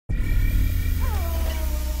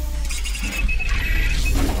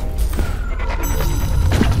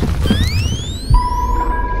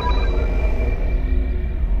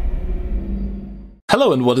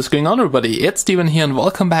Hello and what is going on, everybody? It's Steven here and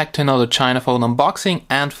welcome back to another China phone unboxing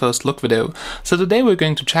and first look video. So today we're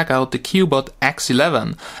going to check out the Cubot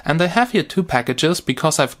X11, and I have here two packages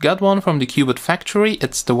because I've got one from the Cubot factory.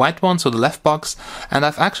 It's the white one, so the left box, and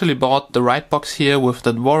I've actually bought the right box here with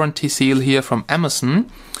that warranty seal here from Amazon.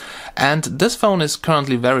 And this phone is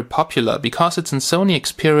currently very popular because it's in Sony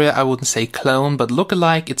Xperia, I wouldn't say clone, but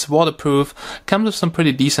lookalike. It's waterproof, comes with some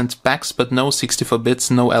pretty decent specs, but no 64 bits,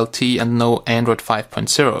 no LT and no Android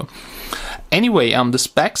 5.0. Anyway, the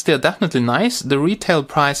specs, they're definitely nice. The retail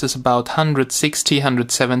price is about 160,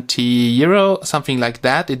 170 euro, something like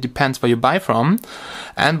that. It depends where you buy from.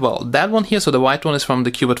 And well, that one here, so the white one is from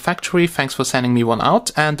the Cubot factory. Thanks for sending me one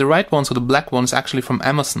out. And the right one, so the black one, is actually from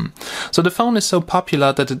Amazon. So the phone is so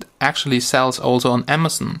popular that it actually sells also on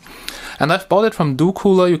Amazon. And I've bought it from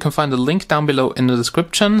DoCooler. You can find the link down below in the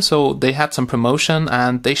description. So they had some promotion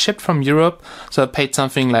and they shipped from Europe. So I paid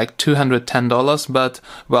something like $210, but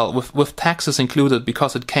well, with taxes included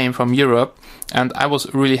because it came from Europe, and I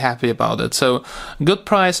was really happy about it. So good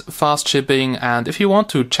price, fast shipping, and if you want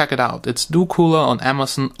to check it out, it's DoCooler on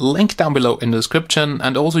Amazon, link down below in the description,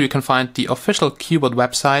 and also you can find the official Cubot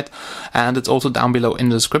website, and it's also down below in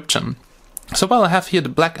the description. So well, I have here the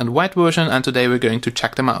black and white version, and today we're going to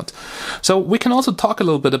check them out. So we can also talk a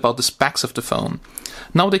little bit about the specs of the phone.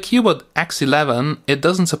 Now the Cubot X11, it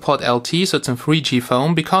doesn't support LT, so it's a 3G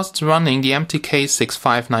phone because it's running the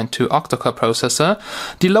MT6592A Octa-Core processor,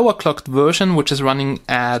 the lower clocked version which is running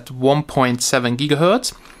at 1.7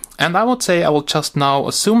 GHz. And I would say I will just now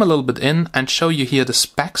zoom a little bit in and show you here the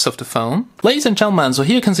specs of the phone. Ladies and gentlemen, so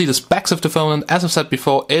here you can see the specs of the phone, and as I've said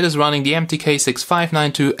before, it is running the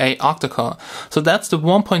MT6592A Octa-Core. So that's the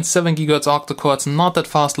 1.7 GHz octa-core. It's not that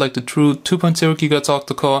fast like the true 2.0 GHz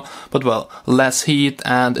octa-core, but well, less heat,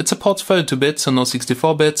 and it supports 32 bits, so no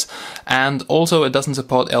 64 bits, and also it doesn't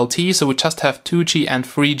support LT, so we just have 2G and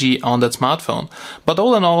 3G on that smartphone. But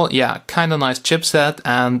all in all, yeah, kinda nice chipset,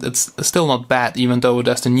 and it's still not bad, even though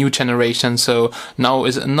there's the new generation, so now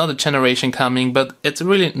is another generation coming, but it's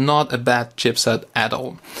really not a bad chipset at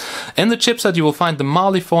all. In the chipset you will find the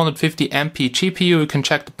Mali 450MP GPU. You can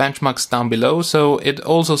check the benchmarks down below, so it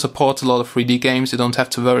also supports a lot of 3D games, you don't have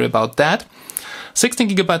to worry about that. 16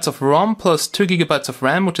 GB of ROM plus 2 GB of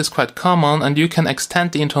RAM, which is quite common, and you can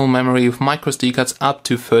extend the internal memory with microSD cards up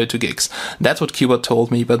to 32 gigs. That's what Cubot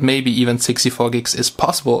told me, but maybe even 64 gigs is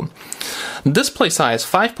possible. Display size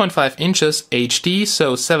 5.5 inches HD,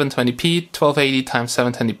 so 720p, 1280 x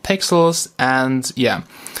 720 pixels, and yeah.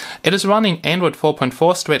 It is running Android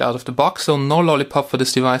 4.4 straight out of the box, so no lollipop for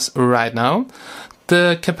this device right now.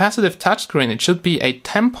 The capacitive touchscreen, it should be a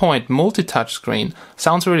 10-point multi-touch screen.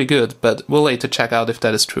 Sounds really good, but we'll later check out if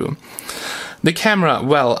that is true. The camera,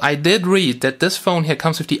 well, I did read that this phone here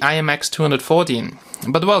comes with the IMX214.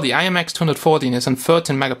 But well, the IMX214 is a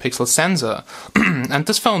 13 megapixel sensor, and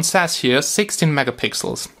this phone says here 16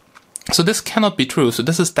 megapixels. So this cannot be true, so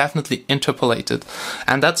this is definitely interpolated,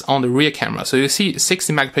 and that's on the rear camera. So you see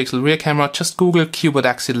 60 megapixel rear camera, just Google Cubot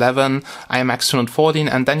X11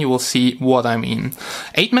 IMX214 and then you will see what I mean.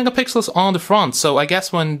 8 megapixels on the front, so I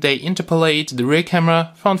guess when they interpolate the rear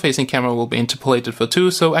camera, front-facing camera will be interpolated for 2,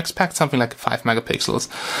 so expect something like 5 megapixels.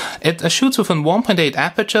 It shoots with a 1.8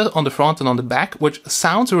 aperture on the front and on the back, which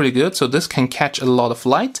sounds really good, so this can catch a lot of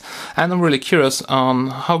light, and I'm really curious on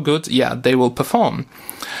how good, yeah, they will perform.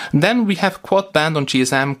 Then we have quad band on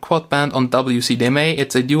GSM, quad band on WCDMA.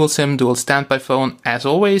 It's a dual SIM, dual standby phone as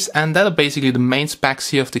always, and that are basically the main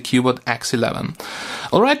specs here of the Cubot X11.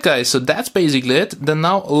 Alright guys, so that's basically it. Then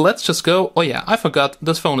now let's just go. Oh yeah, I forgot,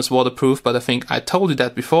 this phone is waterproof, but I think I told you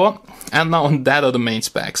that before. And now that are the main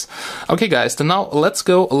specs. Okay guys, then now let's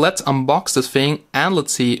go, let's unbox this thing and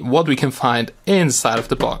let's see what we can find inside of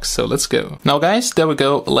the box. So let's go. Now guys, there we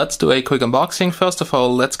go. Let's do a quick unboxing. First of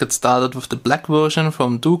all, let's get started with the black version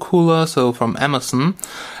from DoCooler, so from Amazon.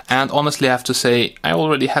 And honestly, I have to say, I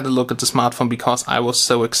already had a look at the smartphone because I was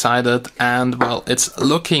so excited, and well, it's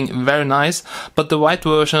looking very nice. But the white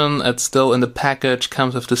version, it's still in the package,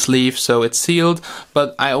 comes with the sleeve, so it's sealed,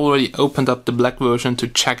 but I already opened up the black version to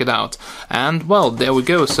check it out. And well, there we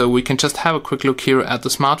go, so we can just have a quick look here at the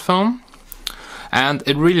smartphone. And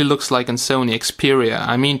it really looks like a Sony Xperia.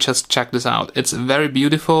 I mean, just check this out. It's very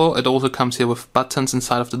beautiful. It also comes here with buttons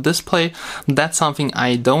inside of the display. That's something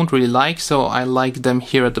I don't really like, so I like them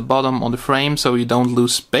here at the bottom on the frame so you don't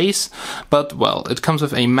lose space. But well, it comes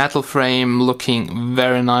with a metal frame looking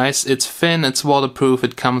very nice. It's thin, it's waterproof,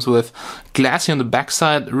 it comes with glassy on the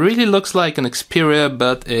backside. Really looks like an Xperia,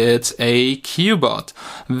 but it's a Cubot.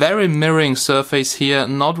 Very mirroring surface here.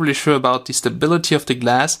 Not really sure about the stability of the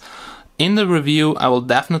glass. in the review I will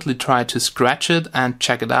definitely try to scratch it and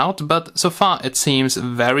check it out, but so far it seems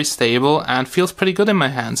very stable and feels pretty good in my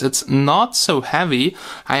hands. It's not so heavy.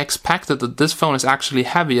 I expected that this phone is actually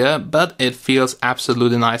heavier, but it feels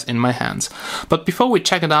absolutely nice in my hands. But before we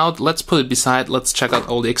check it out, let's put it beside, let's check out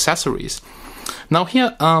all the accessories. Now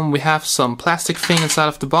here we have some plastic thing inside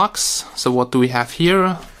of the box. So what do we have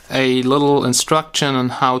here? A little instruction on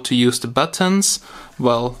how to use the buttons.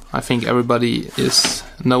 Well, I think everybody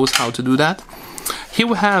knows how to do that. Here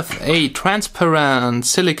we have a transparent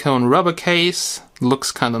silicone rubber case.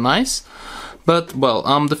 Looks kind of nice. But, well,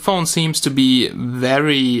 the phone seems to be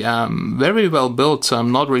very well built, so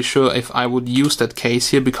I'm not really sure if I would use that case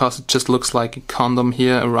here, because it just looks like a condom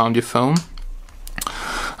here around your phone.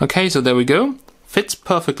 Okay, so there we go. Fits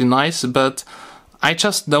perfectly nice, but I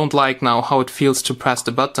just don't like now how it feels to press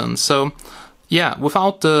the button. So yeah,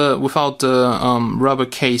 without the rubber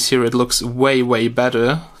case here, it looks way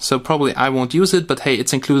better. So probably I won't use it, but hey,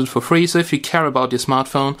 it's included for free. So if you care about your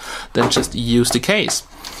smartphone, then just use the case.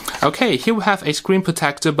 Okay, here we have a screen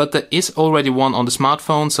protector, but there is already one on the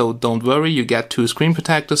smartphone, so don't worry, you get 2 screen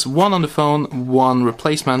protectors, one on the phone, one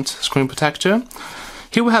replacement screen protector.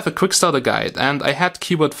 Here we have a quick starter guide, and I had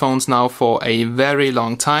Cubot phones now for a very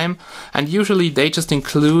long time, and usually they just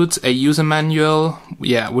include a user manual,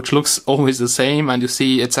 yeah, which looks always the same, and you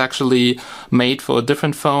see it's actually made for a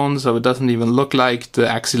different phone, so it doesn't even look like the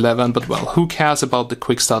X11, but well, who cares about the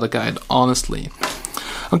quick starter guide, honestly.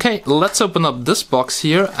 Okay, let's open up this box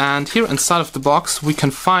here, and here inside of the box we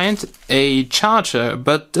can find a charger,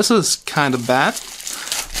 but this is kind of bad,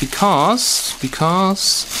 because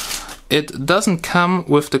it doesn't come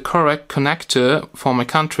with the correct connector for my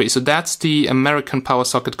country. So that's the American power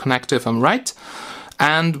socket connector, if I'm right.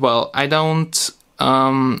 And well, I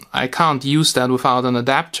can't use that without an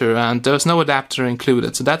adapter, and there's no adapter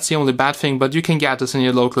included. So that's the only bad thing, but you can get this in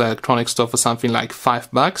your local electronics store for something like $5.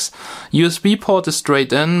 USB port is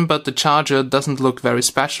straight in, but the charger doesn't look very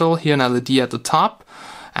special. Here an LED at the top.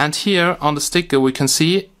 And here on the sticker we can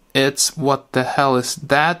see it's, what the hell is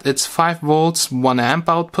that? It's 5 volts, 1 amp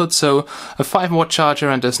output, so a 5-watt charger,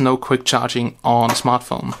 and there's no quick charging on a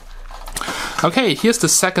smartphone. Okay, here's the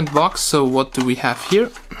second box, so what do we have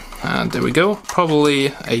here? And there we go, probably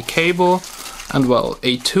a cable, and well,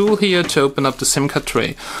 a tool here to open up the SIM card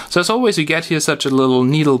tray. So as always, you get here such a little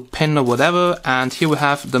needle pin or whatever, and here we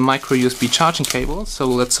have the micro USB charging cable, so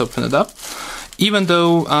let's open it up. Even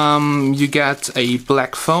though you get a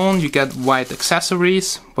black phone, you get white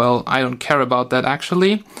accessories. Well, I don't care about that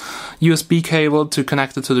actually. USB cable to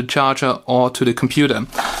connect it to the charger or to the computer.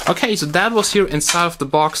 Okay, so that was here inside of the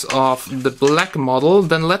box of the black model.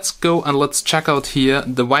 Then let's go and let's check out here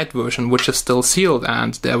the white version, which is still sealed,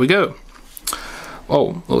 and there we go.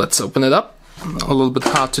 Oh, let's open it up. A little bit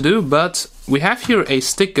hard to do, but we have here a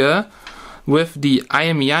sticker with the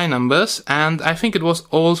IMEI numbers, and I think it was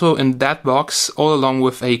also in that box all along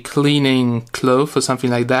with a cleaning cloth or something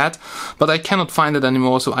like that, but I cannot find it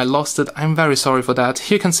anymore, so I lost it. I'm very sorry for that.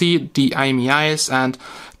 Here you can see the IMEIs, and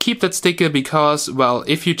keep that sticker because, well,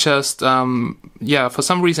 if you just for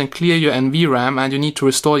some reason clear your NVRAM and you need to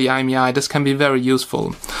restore the IMEI, this can be very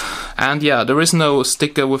useful. And yeah, there is no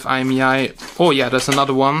sticker with IMEI. Oh yeah, there's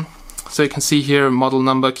another one. So you can see here model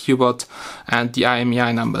number, Cubot, and the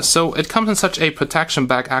IMEI number. So it comes in such a protection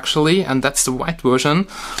bag actually, and that's the white version,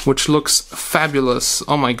 which looks fabulous.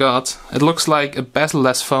 Oh my god, it looks like a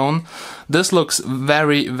bezel-less phone. This looks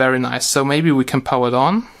very nice. So maybe we can power it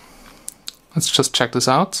on. Let's just check this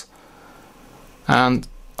out. And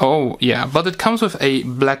oh yeah, but it comes with a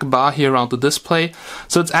black bar here around the display,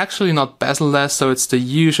 so it's actually not bezel-less, so it's the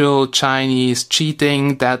usual Chinese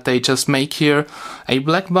cheating that they just make here. A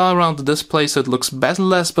black bar around the display so it looks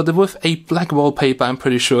bezel-less, but with a black wallpaper I'm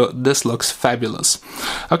pretty sure this looks fabulous.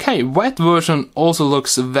 Okay, white version also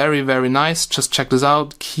looks very nice. Just check this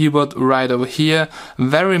out, Cubot right over here.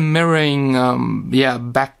 Very mirroring,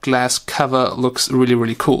 back glass cover, looks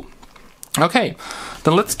really cool. Okay,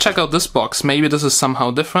 then let's check out this box. Maybe this is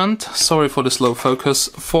somehow different. Sorry for the slow focus.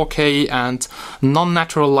 4K and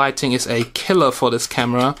non-natural lighting is a killer for this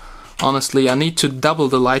camera. Honestly, I need to double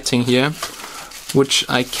the lighting here, which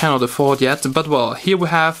I cannot afford yet. But well, here we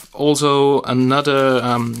have also another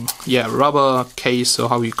rubber case, or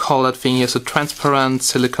how you call that thing. Here's a transparent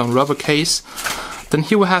silicone rubber case. Then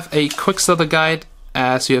here we have a quick starter guide,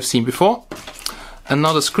 as you have seen before.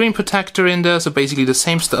 Another screen protector in there, so basically the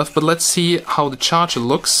same stuff, but let's see how the charger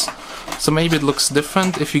looks. So maybe it looks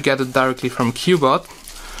different if you get it directly from Cubot.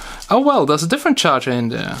 Oh well, there's a different charger in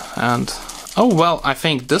there, and Oh well, I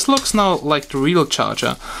think this looks now like the real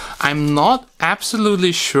charger. I'm not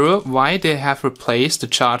absolutely sure why they have replaced the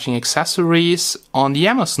charging accessories on the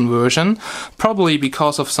Amazon version. Probably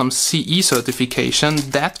because of some CE certification.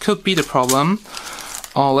 That could be the problem.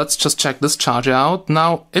 Oh, let's just check this charger out.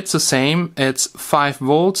 Now, it's the same. It's 5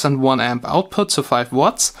 volts and 1 amp output, so 5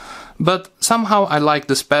 watts. But somehow I like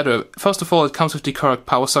this better. First of all, it comes with the correct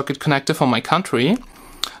power socket connector for my country.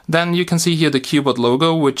 Then you can see here the Cubot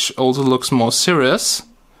logo, which also looks more serious.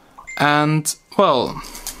 And, well,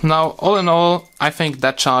 now all in all, I think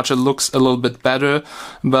that charger looks a little bit better,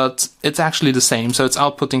 but it's actually the same, so it's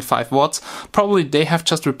outputting 5 watts. Probably they have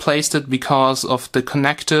just replaced it because of the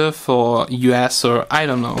connector for US or I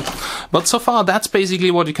don't know. But so far that's basically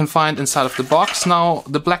what you can find inside of the box. Now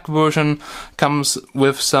the black version comes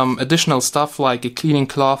with some additional stuff like a cleaning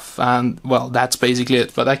cloth and well, that's basically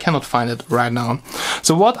it, but I cannot find it right now.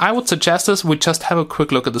 So what I would suggest is we just have a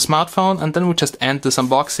quick look at the smartphone and then we just end this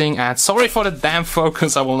unboxing, and sorry for the damn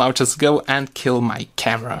focus, I will now just go and kill my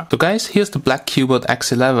camera. So guys, here's the black Cubot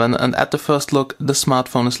X11, and at the first look the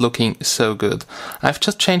smartphone is looking so good. I've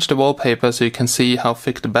just changed the wallpaper so you can see how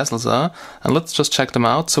thick the bezels are, and let's just check them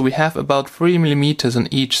out. So we have about 3mm on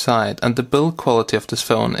each side, and the build quality of this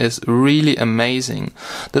phone is really amazing.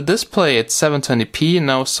 The display, it's 720p.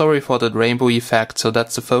 Now sorry for that rainbow effect, so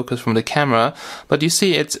that's the focus from the camera, but you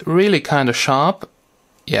see it's really kind of sharp.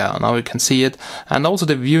 Yeah, now you can see it. And also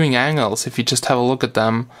the viewing angles, if you just have a look at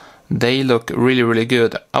them, they look really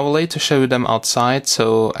good. I will later show you them outside,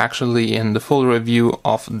 so actually in the full review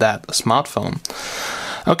of that smartphone.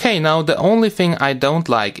 Okay, now the only thing I don't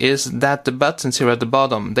like is that the buttons here at the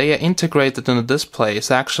bottom, they are integrated in the display.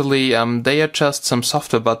 So actually they are just some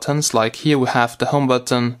software buttons, like here we have the home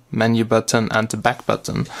button, menu button and the back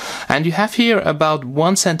button. And you have here about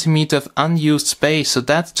 1 centimeter of unused space, so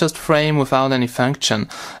that's just frame without any function.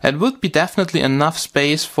 It would be definitely enough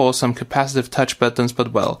space for some capacitive touch buttons,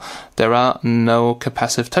 but well, there are no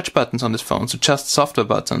capacitive touch buttons on this phone, so just software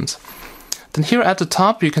buttons. Then here at the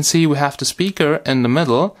top you can see we have the speaker in the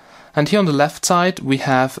middle, and here on the left side we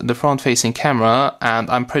have the front-facing camera, and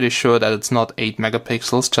I'm pretty sure that it's not 8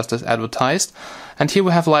 megapixels just as advertised. And here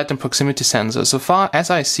we have light and proximity sensor. So far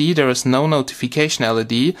as I see there is no notification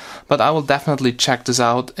LED, but I will definitely check this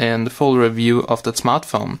out in the full review of that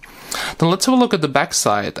smartphone. Then let's have a look at the back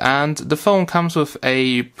side, and the phone comes with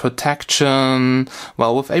a protection,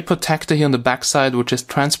 well, with a protector here on the back side which is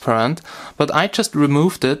transparent, but I just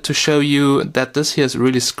removed it to show you that this here is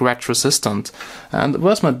really scratch resistant. And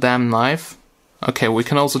where's my damn knife? Okay, we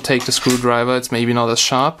can also take the screwdriver, it's maybe not as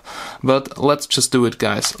sharp, but let's just do it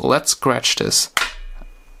guys. Let's scratch this.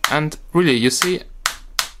 And really, you see,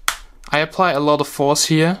 I apply a lot of force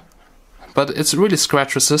here, but it's really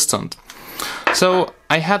scratch resistant. So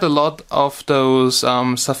I had a lot of those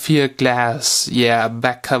sapphire glass, yeah,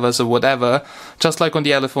 back covers or whatever, just like on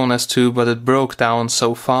the iPhone S2, but it broke down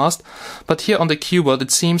so fast. But here on the Cubot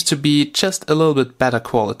it seems to be just a little bit better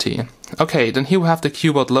quality. Okay, then here we have the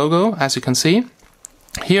Cubot logo, as you can see.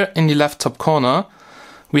 Here in the left top corner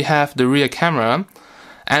we have the rear camera.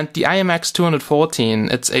 And the IMX214,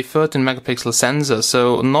 it's a 13 megapixel sensor,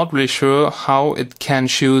 so not really sure how it can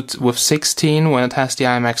shoot with 16 when it has the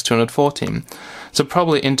IMX214. So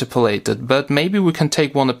probably interpolated, but maybe we can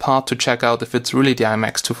take one apart to check out if it's really the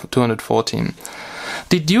IMX214.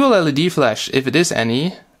 The dual LED flash, if it is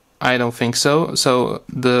any, I don't think so. So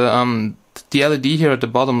the LED here at the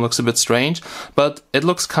bottom looks a bit strange, but it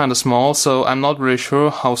looks kind of small, so I'm not really sure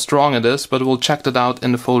how strong it is, but we'll check that out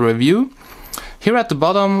in the full review. Here at the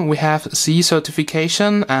bottom we have CE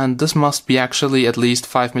certification, and this must be actually at least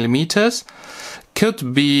 5mm.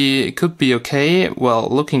 Could be okay, well,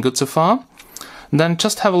 looking good so far. Then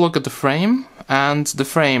just have a look at the frame, and the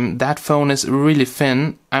frame, that phone is really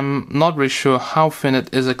thin. I'm not really sure how thin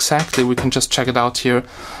it is exactly, we can just check it out here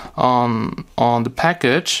on the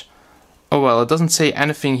package. Oh well, it doesn't say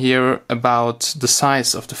anything here about the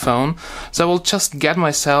size of the phone, so I will just get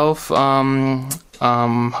myself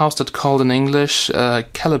how's that called in English,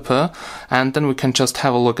 caliper, and then we can just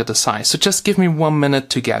have a look at the size. So just give me 1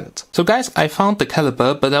 minute to get it. So guys, I found the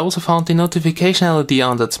caliper, but I also found the notification LED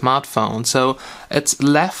on that smartphone. So it's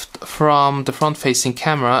left from the front-facing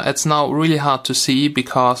camera. It's now really hard to see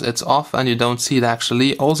because it's off and you don't see it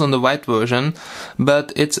actually, also on the white version,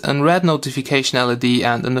 but it's a red notification LED,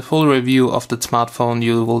 and in the full review of the smartphone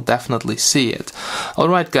you will definitely see it.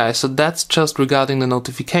 Alright guys, so that's just regarding the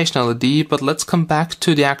notification LED, but let's come back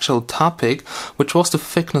to the actual topic, which was the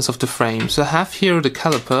thickness of the frame. So I have here the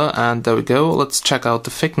caliper, and there we go. Let's check out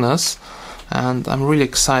the thickness, and I'm really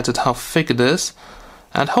excited how thick it is.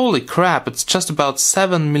 And holy crap, it's just about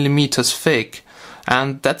 7mm thick.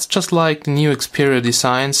 And that's just like the new Xperia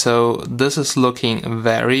design, so this is looking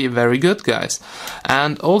very, very good, guys.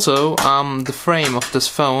 And also, the frame of this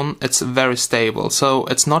phone, it's very stable, so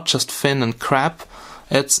it's not just thin and crap,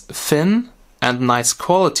 it's thin and nice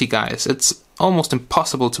quality, guys. It's almost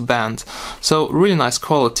impossible to bend, so really nice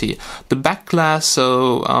quality. The back glass,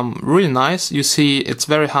 so really nice. You see, it's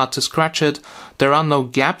very hard to scratch it. There are no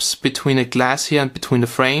gaps between the glass here and between the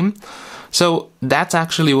frame. So that's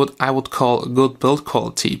actually what I would call good build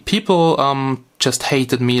quality. People just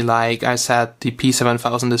hated me, like I said, the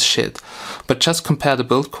P7000 is shit. But just compare the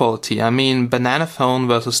build quality. I mean, banana phone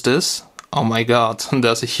versus this, oh my god,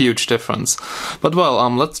 there's a huge difference. But well,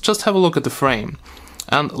 let's just have a look at the frame.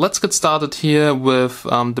 And let's get started here with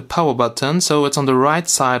the power button. So it's on the right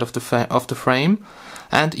side of the frame.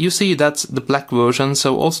 And you see that's the black version,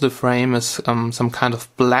 so also the frame is some kind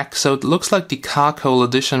of black, so it looks like the charcoal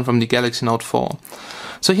edition from the Galaxy Note 4.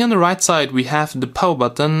 So here on the right side we have the power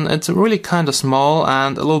button. It's really kind of small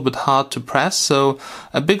and a little bit hard to press, so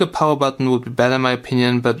a bigger power button would be better in my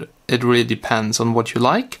opinion, but it really depends on what you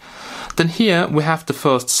like. Then here we have the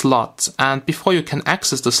first slot, and before you can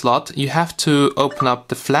access the slot you have to open up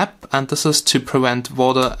the flap, and this is to prevent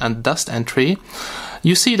water and dust entry.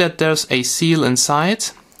 You see that there's a seal inside,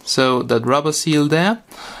 so that rubber seal there,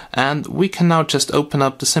 and we can now just open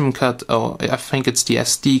up the SIM card, or I think it's the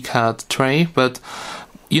SD card tray, but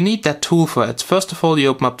you need that tool for it. First of all you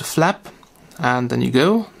open up the flap, and then you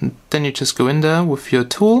go, then you just go in there with your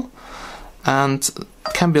tool, and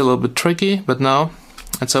it can be a little bit tricky, but now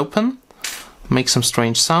it's open. Make some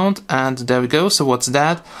strange sound, and there we go. So what's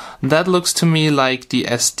that? That looks to me like the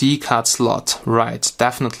SD card slot, right,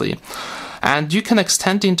 definitely. And you can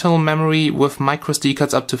extend the internal memory with microSD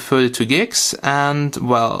cards up to 32 gigs, and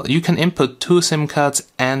well, you can input 2 SIM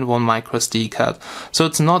cards and 1 microSD card. So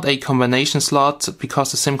it's not a combination slot, because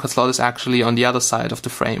the SIM card slot is actually on the other side of the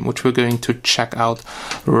frame, which we're going to check out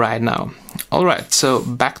right now. Alright, so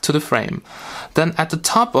back to the frame. Then at the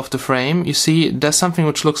top of the frame, you see there's something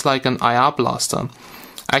which looks like an IR blaster.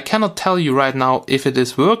 I cannot tell you right now if it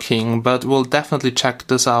is working, but we'll definitely check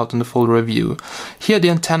this out in the full review. Here the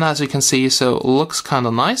antenna, as you can see, so looks kind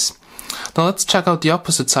of nice. Now let's check out the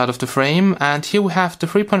opposite side of the frame, and here we have the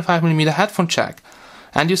 3.5mm headphone jack.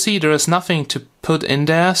 And you see there is nothing to put in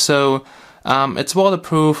there, so it's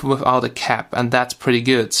waterproof without a cap, and that's pretty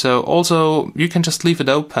good. So also you can just leave it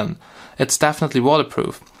open. It's definitely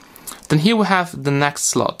waterproof. Then here we have the next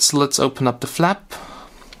slot. So let's open up the flap,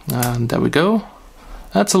 and there we go.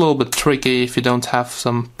 That's a little bit tricky if you don't have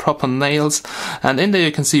some proper nails. And in there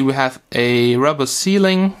you can see we have a rubber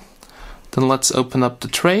sealing. Then let's open up the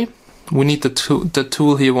tray. We need the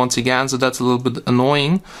tool here once again, so that's a little bit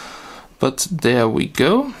annoying. But there we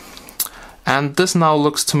go. And this now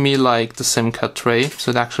looks to me like the SIM card tray,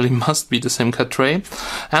 so it actually must be the SIM card tray.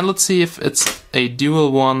 And let's see if it's a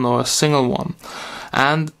dual one or a single one.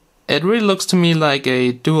 And it really looks to me like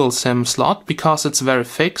a dual SIM slot, because it's very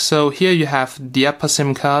thick. So here you have the upper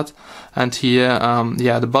SIM card, and here,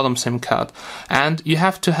 the bottom SIM card. And you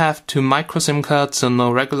have to have 2 micro SIM cards, so no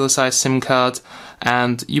regular size SIM card.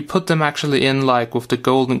 And you put them actually in like with the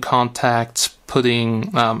golden contacts,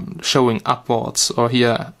 showing upwards, or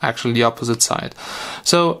here actually the opposite side.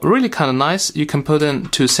 So really kind of nice. You can put in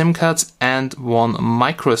 2 SIM cards and 1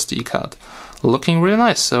 micro SD card. Looking really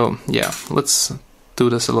nice. So yeah, let's do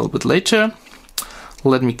this a little bit later.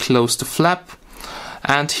 Let me close the flap,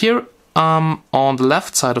 and here on the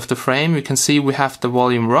left side of the frame you can see we have the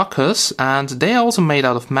volume rockers, and they are also made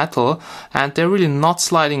out of metal, and they're really not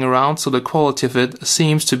sliding around, so the quality of it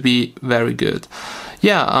seems to be very good.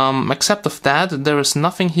 Yeah, except of that there is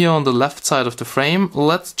nothing here on the left side of the frame.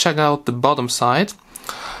 Let's check out the bottom side,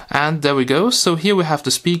 and there we go. So here we have the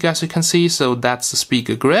speaker, as you can see, so that's the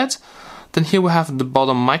speaker grid. Then here we have the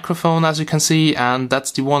bottom microphone, as you can see, and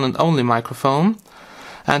that's the one and only microphone.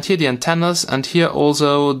 And here the antennas, and here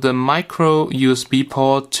also the micro USB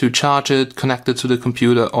port to charge it, connect it to the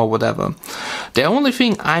computer or whatever. The only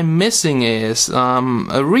thing I'm missing is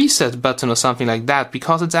a reset button or something like that,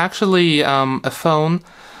 because it's actually a phone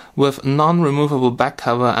with non-removable back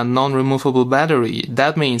cover and non-removable battery.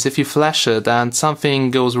 That means if you flash it and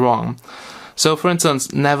something goes wrong, so for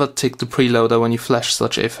instance, never tick the preloader when you flash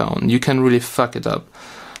such a phone. You can really fuck it up.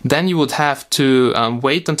 Then you would have to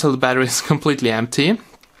wait until the battery is completely empty,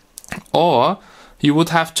 or you would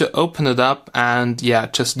have to open it up and yeah,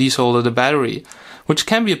 just desolder the battery, which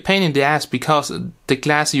can be a pain in the ass because the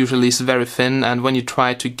glass usually is very thin, and when you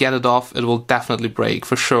try to get it off, it will definitely break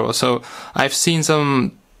for sure. So I've seen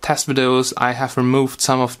some test videos, I have removed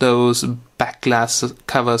some of those back glass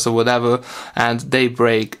covers or whatever, and they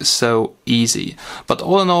break so easy. But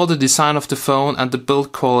all in all, the design of the phone and the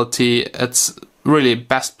build quality, it's really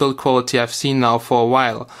best build quality I've seen now for a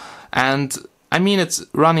while. And I mean, it's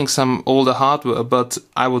running some older hardware, but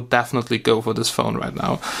I would definitely go for this phone right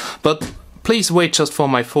now. But please wait just for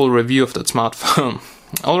my full review of that smartphone.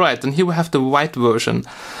 Alright, and here we have the white version.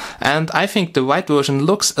 And I think the white version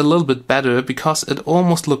looks a little bit better because it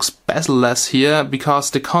almost looks bezel-less here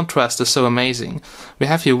because the contrast is so amazing. We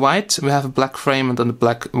have here white, we have a black frame and then a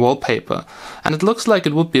black wallpaper. And it looks like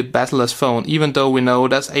it would be a bezel-less phone, even though we know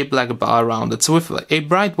there's a black bar around it. So with a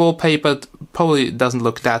bright wallpaper, it probably doesn't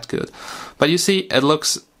look that good. But you see, it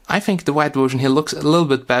looks, I think the white version here looks a little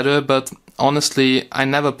bit better, but honestly, I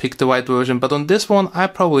never picked the white version, but on this one, I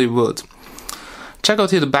probably would. Check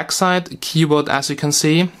out here the backside, keyboard as you can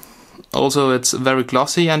see. Also it's very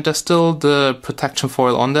glossy and there's still the protection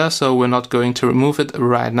foil on there, so we're not going to remove it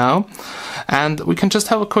right now. And we can just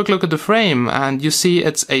have a quick look at the frame, and you see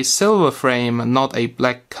it's a silver frame, not a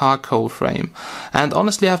black charcoal frame. And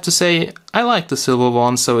honestly I have to say, I like the silver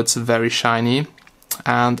one, so it's very shiny.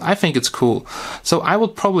 And I think it's cool. So I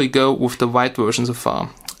would probably go with the white version so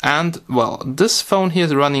far. And well, this phone here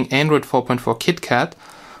is running Android 4.4 KitKat.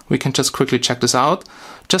 We can just quickly check this out.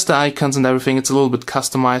 Just the icons and everything, it's a little bit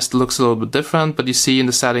customized, looks a little bit different, but you see in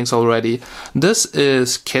the settings already. This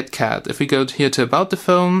is KitKat. If we go here to about the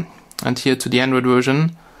phone and here to the Android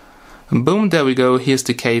version, and boom, there we go, here's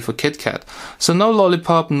the K for KitKat. So no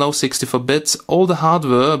lollipop, no 64 bits, all the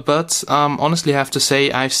hardware, but honestly I have to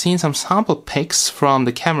say I've seen some sample pics from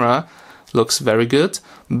the camera. Looks very good.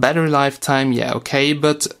 Battery lifetime, yeah, okay,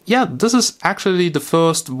 but yeah, this is actually the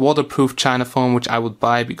first waterproof China phone which I would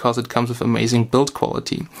buy because it comes with amazing build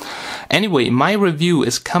quality. Anyway, my review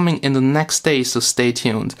is coming in the next day, so stay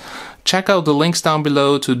tuned. Check out the links down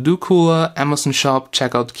below to Do Cooler, Amazon Shop,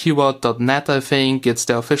 check out Cubot.net, I think, it's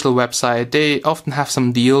their official website. They often have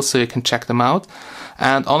some deals, so you can check them out.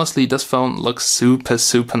 And honestly, this phone looks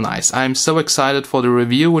super nice. I'm so excited for the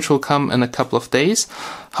review, which will come in a couple of days.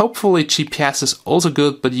 Hopefully GPS is also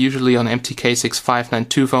good, but usually on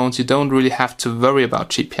MT6592 phones you don't really have to worry about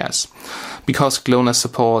GPS because GLONASS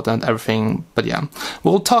support and everything. But yeah,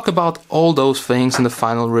 we'll talk about all those things in the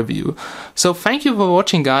final review. So thank you for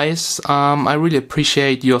watching, guys. I really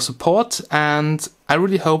appreciate your support, and I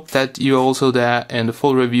really hope that you're also there in the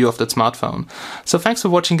full review of that smartphone. So thanks for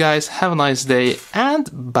watching, guys. Have a nice day and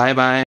bye bye.